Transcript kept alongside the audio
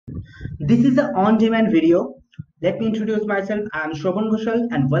This is an on-demand video. Let me introduce myself. I am Shobhan Ghoshal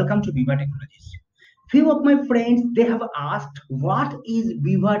and welcome to Biva Technologies. Few of my friends, they have asked what is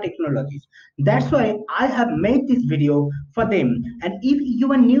Biva Technologies. That's why I have made this video for them. And if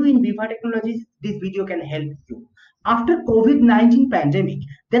you are new in Biva Technologies, this video can help you. After COVID-19 pandemic,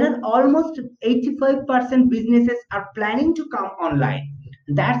 there are almost 85% businesses are planning to come online.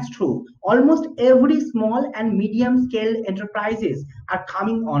 That's true. Almost every small and medium scale enterprises are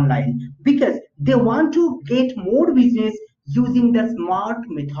coming online because they want to get more business using the smart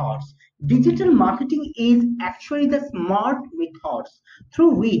methods. Digital marketing is actually the smart methods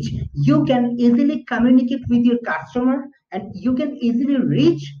through which you can easily communicate with your customer and you can easily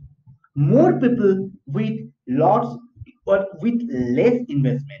reach more people with lots or with less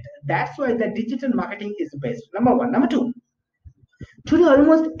investment. That's why the digital marketing is best. Number one. Number two, today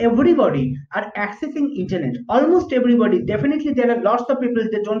almost everybody are accessing internet. Almost everybody. Definitely there are lots of people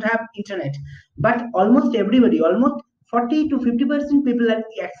that don't have internet, but almost everybody, almost 40 to 50% people are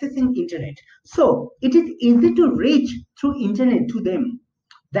accessing internet. So it is easy to reach through internet to them.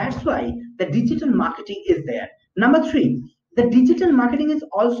 That's why the digital marketing is there. Number three, the digital marketing is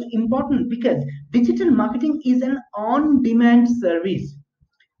also important because digital marketing is an on-demand service.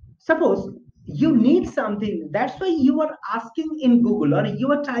 Suppose you need something, that's why you are asking in Google or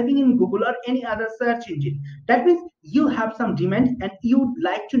you are typing in Google or any other search engine. That means you have some demand and you would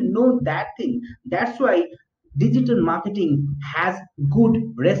like to know that thing. That's why digital marketing has good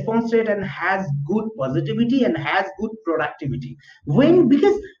response rate and has good positivity and has good productivity. When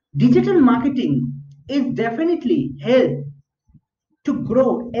because digital marketing is definitely help to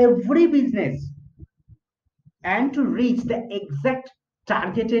grow every business and to reach the exact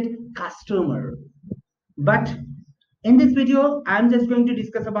targeted customer. But in this video, I'm just going to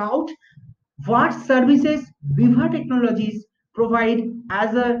discuss about what services Biva Technologies provide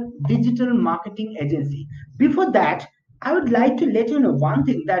as a digital marketing agency. Before that, I would like to let you know one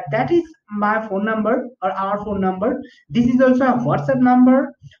thing that is my phone number or our phone number. This is also a WhatsApp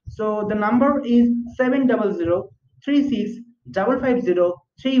number. So the number is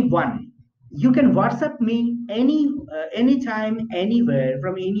 70036555031. You can WhatsApp me anytime, anywhere,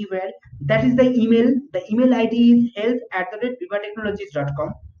 from anywhere. That is the email. The email ID is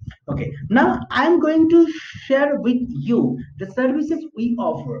help@bivatechnologies.com. Okay, now I'm going to share with you the services we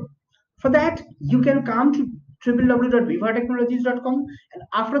offer. For that, you can come to www.bivatechnologies.com, and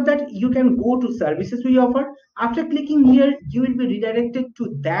after that you can go to services we offer. After clicking here, you will be redirected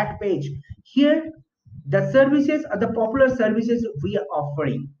to that page. Here the services are the popular services we are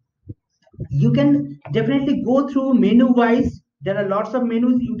offering. You can definitely go through menu wise. There are lots of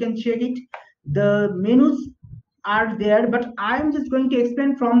menus, you can check it. The menus are there, but I am just going to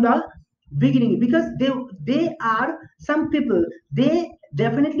explain from the beginning because they are some people, they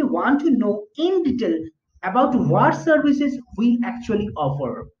definitely want to know in detail about what services we actually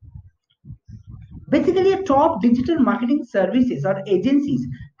offer. Basically, a top digital marketing services or agencies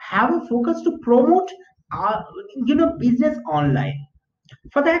have a focus to promote business online.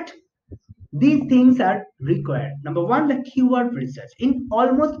 For that, these things are required. Number one, the keyword research. In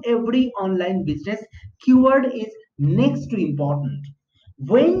almost every online business, keyword is next to important.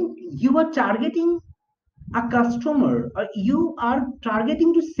 When you are targeting a customer or you are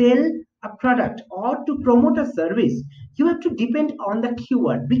targeting to sell a product or to promote a service, you have to depend on the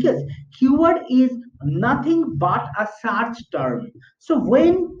keyword because keyword is nothing but a search term. So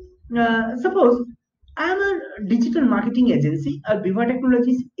when suppose I'm a digital marketing agency, Biva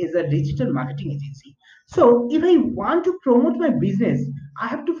Technologies is a digital marketing agency. So if I want to promote my business, I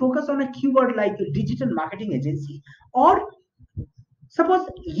have to focus on a keyword like digital marketing agency. Or suppose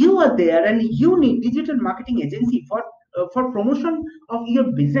you are there and you need digital marketing agency for promotion of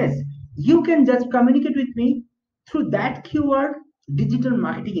your business, you can just communicate with me through that keyword digital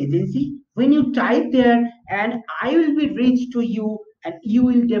marketing agency. When you type there, and I will be reached to you and you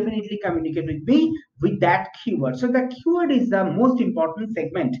will definitely communicate with me with that keyword. So the keyword is the most important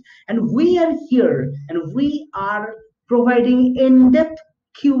segment, and we are here and we are providing in-depth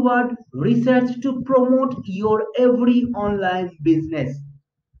keyword research to promote your every online business.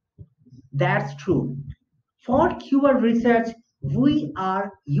 That's true. For keyword research, we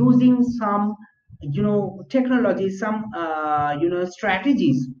are using some technology, some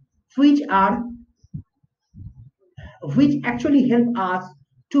strategies which actually help us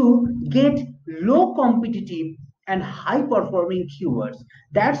to get low competitive and high performing keywords.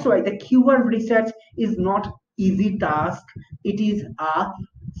 That's why the keyword research is not easy task. It is a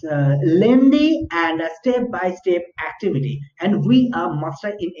lengthy and a step-by-step activity, and we are master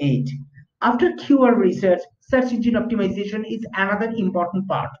in it. After keyword research, search engine optimization is another important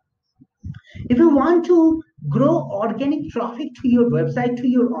part. If you want to grow organic traffic to your website, to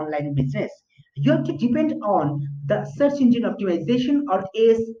your online business, you have to depend on the search engine optimization or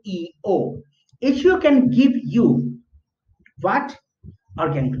SEO. SEO can give you what?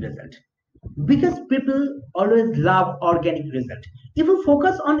 Organic result, because people always love organic result. If you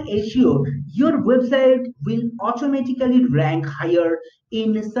focus on SEO, your website will automatically rank higher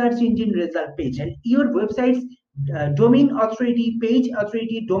in search engine result page, and your website's domain authority, page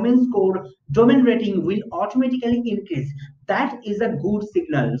authority, domain score, domain rating will automatically increase. That is a good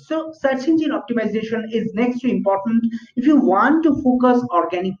signal. So search engine optimization is next to important if you want to focus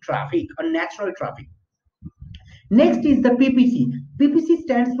organic traffic or natural traffic. Next is the PPC. PPC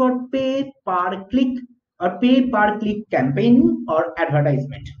stands for pay per click or pay per click campaign or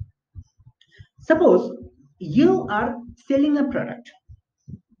advertisement. Suppose you are selling a product.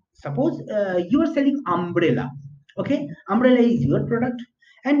 Suppose you are selling umbrella. Okay, umbrella is your product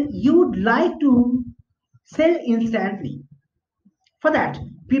and you would like to sell instantly. For that,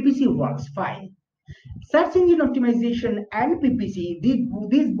 PPC works fine. Search engine optimization and PPC,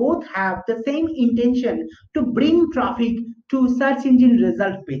 these both have the same intention to bring traffic to search engine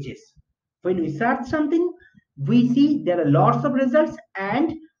result pages. When we search something, we see there are lots of results,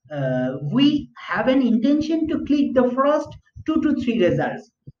 and we have an intention to click the first 2 to 3 results.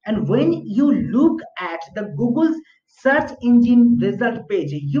 And when you look at the Google's search engine result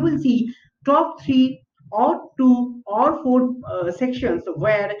page, you will see top 3 or 2 or 4 sections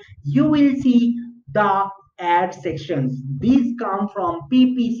where you will see the ad sections. These come from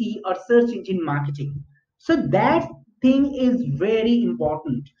PPC or search engine marketing. So that thing is very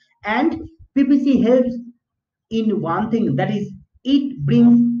important. And PPC helps in one thing, that is, it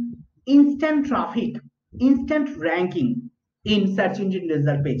brings instant traffic, instant ranking in search engine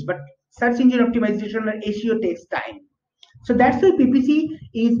result page. But search engine optimization or SEO takes time. So that's why PPC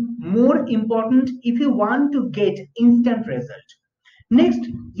is more important if you want to get instant result. Next,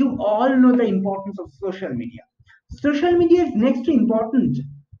 you all know the importance of social media. Social media is next to important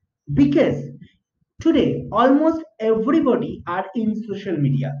because today almost everybody are in social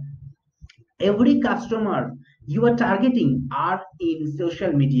media. Every customer you are targeting are in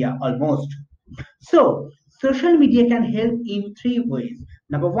social media almost. So social media can help in 3 ways.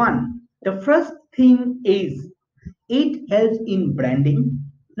 Number one, the first thing is it helps in branding.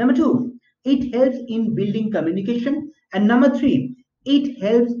 Number two, it helps in building communication. And number three, it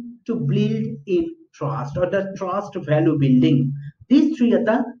helps to build in trust or the trust value building. These three are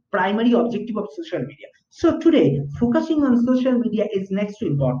the primary objective of social media. So today, focusing on social media is next to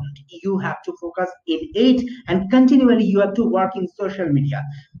important. You have to focus in it, and continually you have to work in social media.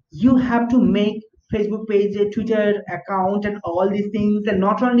 You have to make Facebook page, a Twitter account, and all these things. And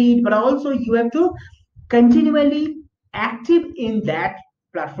not only it, but also you have to continually active in that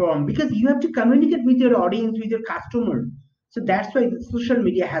platform, because you have to communicate with your audience, with your customer. So that's why social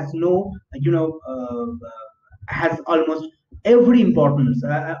media has no has almost every importance,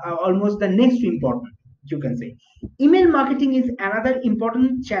 almost the next important, you can say. Email marketing is another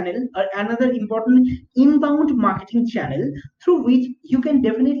important channel or another important inbound marketing channel through which you can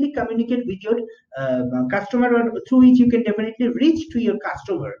definitely communicate with your customer, or through which you can definitely reach to your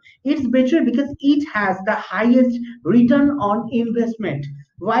customer. It's better because it has the highest return on investment.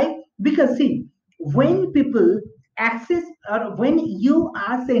 Why? Because see, when people access, or when you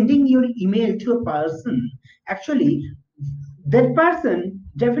are sending your email to a person, actually that person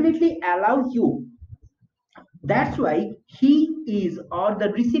definitely allow you. That's why he is, or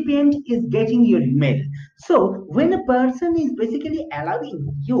the recipient is getting your email. So when a person is basically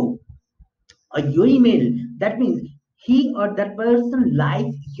allowing you or your email, that means he or that person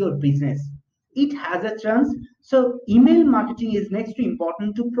likes your business. It has a chance. So email marketing is next to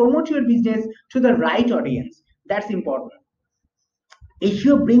important to promote your business to the right audience. That's important.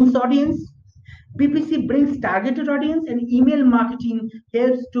 SEO brings audience, PPC brings targeted audience, and email marketing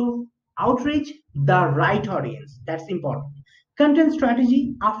helps to outreach the right audience. That's important. Content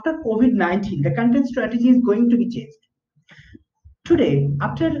strategy after COVID-19, the content strategy is going to be changed. Today,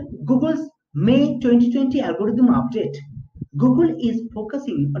 after Google's May 2020 algorithm update, Google is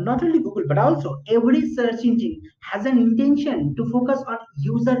focusing, not only Google, but also every search engine has an intention to focus on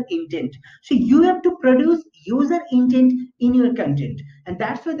user intent. So you have to produce user intent in your content. And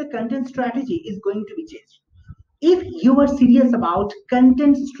that's why the content strategy is going to be changed. If you are serious about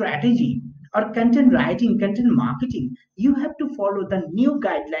content strategy or content writing, content marketing, you have to follow the new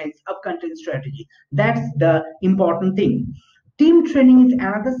guidelines of content strategy. That's the important thing. Team training is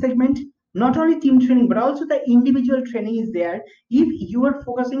another segment. Not only team training, but also the individual training is there. If you are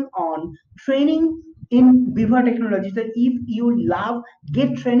focusing on training in Biva technology. So if you love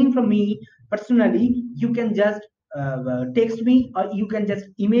get training from me personally, you can just text me, or you can just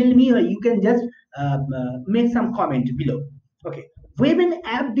email me, or you can just make some comment below. Okay. Web and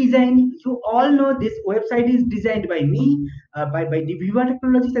app design, you all know this website is designed by me, by the Viva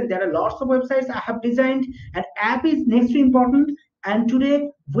Technologies, and there are lots of websites I have designed, and app is next to important. And today,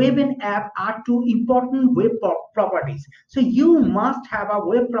 web and app are two important web properties. So you must have a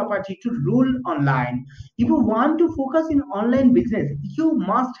web property to rule online. If you want to focus in online business, you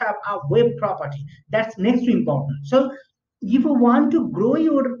must have a web property. That's next to important. So if you want to grow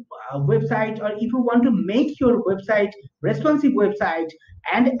your website, or if you want to make your website responsive website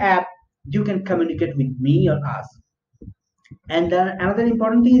and app, you can communicate with me or us. And another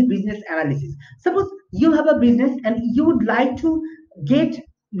important thing is business analysis. Suppose you have a business and you would like to get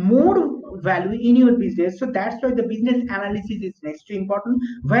more value in your business, so that's why the business analysis is next to important,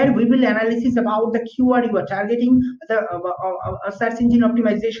 where we will analysis about the keyword you are targeting, the search engine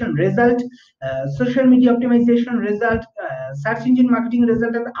optimization result, social media optimization result, search engine marketing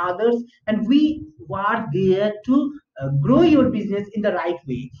result, and others. And we are there to grow your business in the right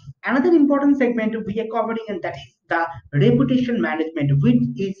way. Another important segment we are covering, and that is the reputation management, which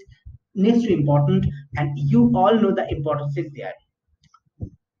is next to important, and you all know the importance is there.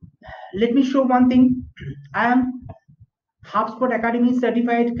 Let me show one thing. I am HubSpot Academy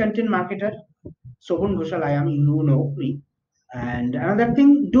certified content marketer. Shobhan Ghoshal, I am, you know me. And another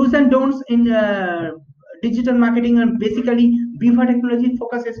thing, do's and don'ts in digital marketing, and basically Biva technology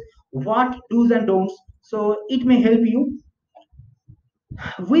focuses what do's and don'ts. So it may help you.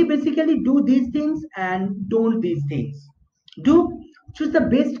 We basically do these things and don't these things. Do choose the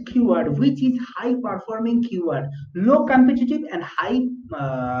best keyword, which is high performing keyword, low competitive and high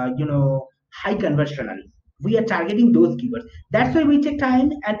high conversional. We are targeting those keywords. That's why we take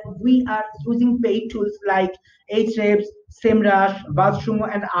time, and we are using paid tools like Ahrefs, SEMrush, BuzzSumo,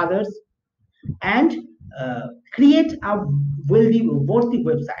 and others, and create a worthy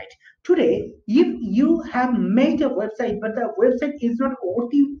website. Today, if you have made a website but the website is not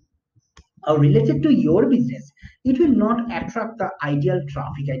worthy or related to your business, it will not attract the ideal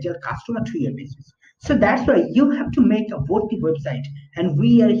traffic, ideal customer to your business. So that's why you have to make a worthy website, and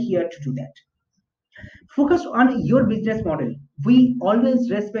we are here to do that. Focus on your business model. We always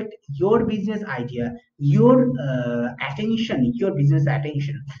respect your business idea, your attention, your business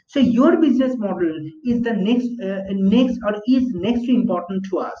attention. So your business model is the next to important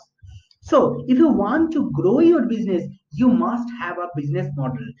to us. So if you want to grow your business, you must have a business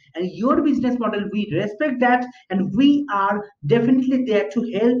model, and your business model, we respect that, and we are definitely there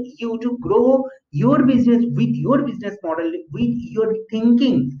to help you to grow your business with your business model, with your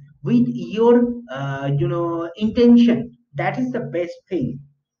thinking, with your intention. That is the best thing.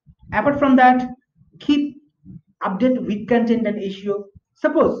 Apart from that, keep update with content and SEO.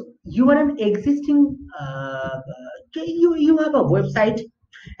 Suppose you are an existing you have a website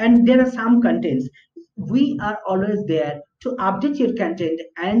and there are some contents. We are always there to update your content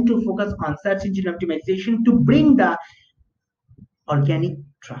and to focus on search engine optimization to bring the organic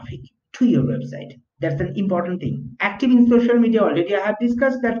traffic to your website. That's an important thing. Active in social media, already I have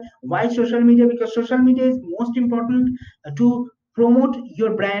discussed that. Why social media? Because social media is most important to promote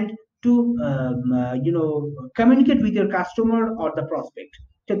your brand, to communicate with your customer or the prospect.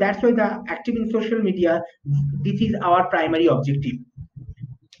 So that's why the active in social media, this is our primary objective.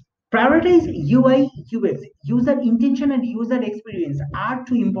 Prioritize UI, UX, user intention and user experience are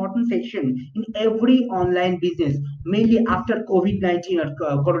two important sections in every online business, mainly after COVID-19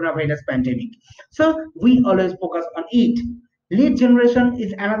 or coronavirus pandemic. So we always focus on it. Lead generation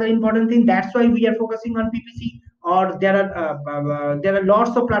is another important thing. That's why we are focusing on PPC. Or there are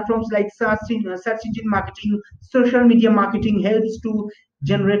lots of platforms like search engine marketing, social media marketing helps to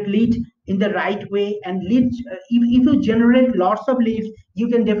generate lead in the right way. And leads, if you generate lots of leads, you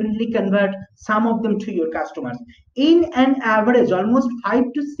can definitely convert some of them to your customers. In an average, almost 5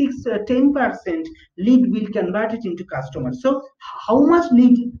 to 6 10% lead will convert it into customers. So how much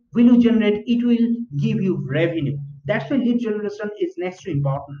lead will you generate? It will give you revenue. That's why lead generation is next to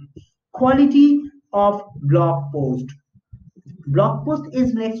important. Quality of blog post. Blog post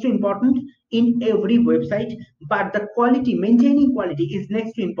is next to important in every website, but the quality, maintaining quality is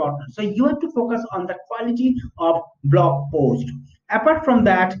next to important. So you have to focus on the quality of blog post. Apart from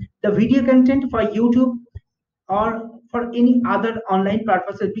that, the video content for YouTube or for any other online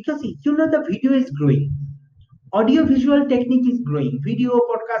purposes, because the video is growing, audio visual technique is growing, video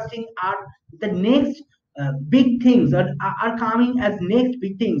podcasting are the next big things, or are coming as next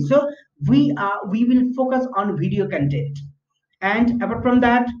big things. So we will focus on video content. And apart from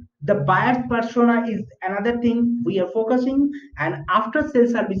that, The buyer's persona is another thing we are focusing, and after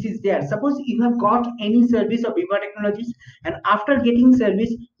sales service is there. Suppose you have got any service of Biva Technologies, and after getting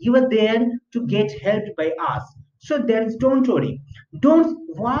service, you are there to get helped by us. So there is, don't worry. Don't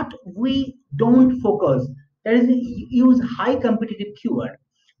what we don't focus. There is use high competitive keyword.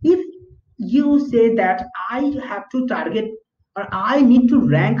 If you say that I have to target or I need to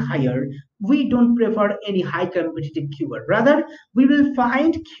rank higher, we don't prefer any high competitive keyword. Rather, we will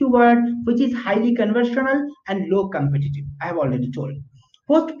find keyword which is highly conversational and low competitive. I have already told.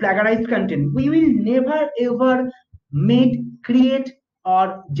 Post plagiarized content. We will never ever create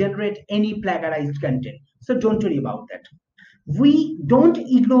or generate any plagiarized content. So don't worry about that. We don't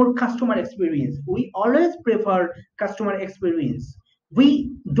ignore customer experience. We always prefer customer experience.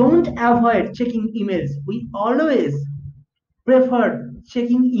 We don't avoid checking emails. We always prefer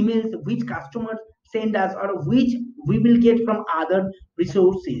checking emails which customers send us or which we will get from other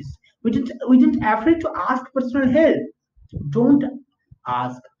resources. We didn't afraid to ask personal help. Don't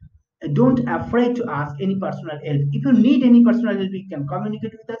ask. Don't afraid to ask any personal help. If you need any personal help, you can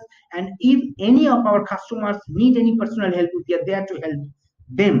communicate with us. And if any of our customers need any personal help, we are there to help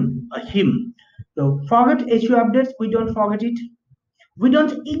them or him. So forget issue updates. We don't forget it. We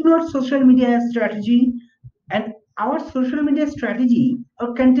don't ignore social media strategy, and our social media strategy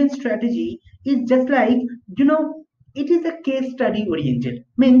or content strategy is just like, it is a case study oriented.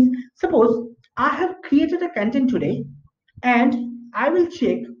 Means, suppose I have created a content today, and I will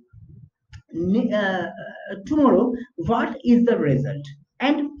check tomorrow what is the result,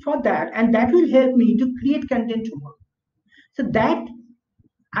 and for that, and that will help me to create content tomorrow. So that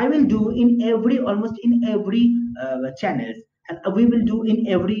I will do in almost in every channel, and we will do in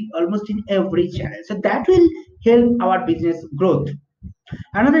almost in every channel. So that will help our business growth.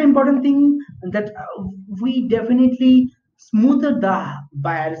 Another important thing that we definitely smoother the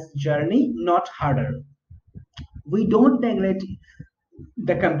buyer's journey, not harder. We don't neglect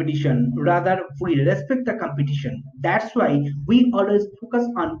the competition, rather we respect the competition. That's why we always focus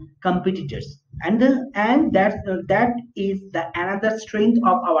on competitors, and that is the another strength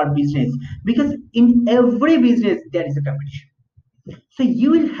of our business, because in every business there is a competition. So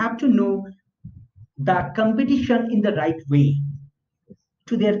you will have to know the competition in the right way,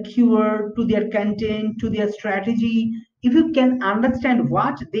 to their keyword, to their content, to their strategy. If you can understand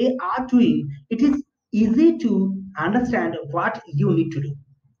what they are doing, it is easy to understand what you need to do.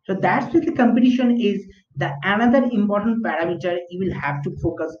 So that's what the competition is the another important parameter you will have to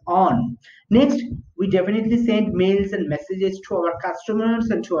focus on. Next, we definitely send mails and messages to our customers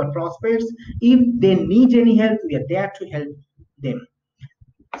and to our prospects. If they need any help, we are there to help them.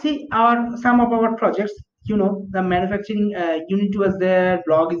 See, some of our projects, the manufacturing unit was there,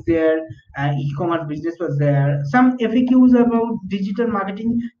 blog is there, e-commerce business was there, some FAQs about digital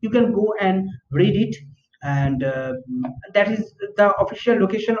marketing. You can go and read it, and that is the official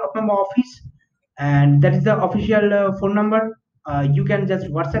location of my office, and that is the official phone number. You can just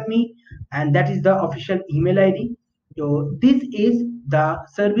WhatsApp me, and that is the official email ID. So this is the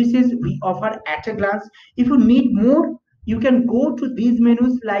services we offer at a glance. If you need more, you can go to these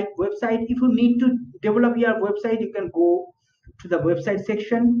menus like website. If you need to develop your website, you can go to the website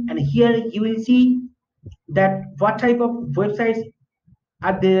section, and here you will see that what type of websites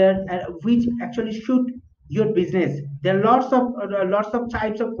are there and which actually suit your business. There are lots of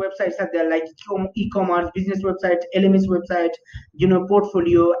types of websites are there, like e-commerce business websites, LMS websites,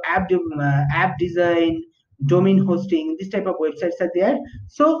 portfolio, app design, domain hosting. This type of websites are there.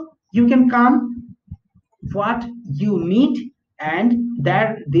 So you can come what you need, and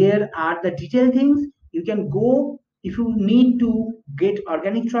there are the detailed things. You can go. If you need to get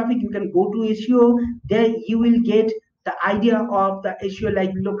organic traffic, you can go to SEO. There you will get the idea of the SEO,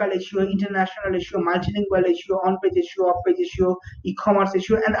 like local SEO, international SEO, multilingual SEO, on-page SEO, off-page SEO, e-commerce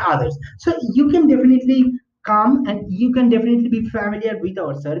SEO, and others. So you can definitely come, and you can definitely be familiar with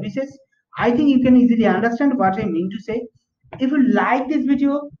our services. I think you can easily understand what I mean to say. If you like this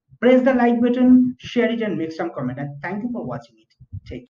video, press the like button, share it, and make some comment. And thank you for watching it. Take care.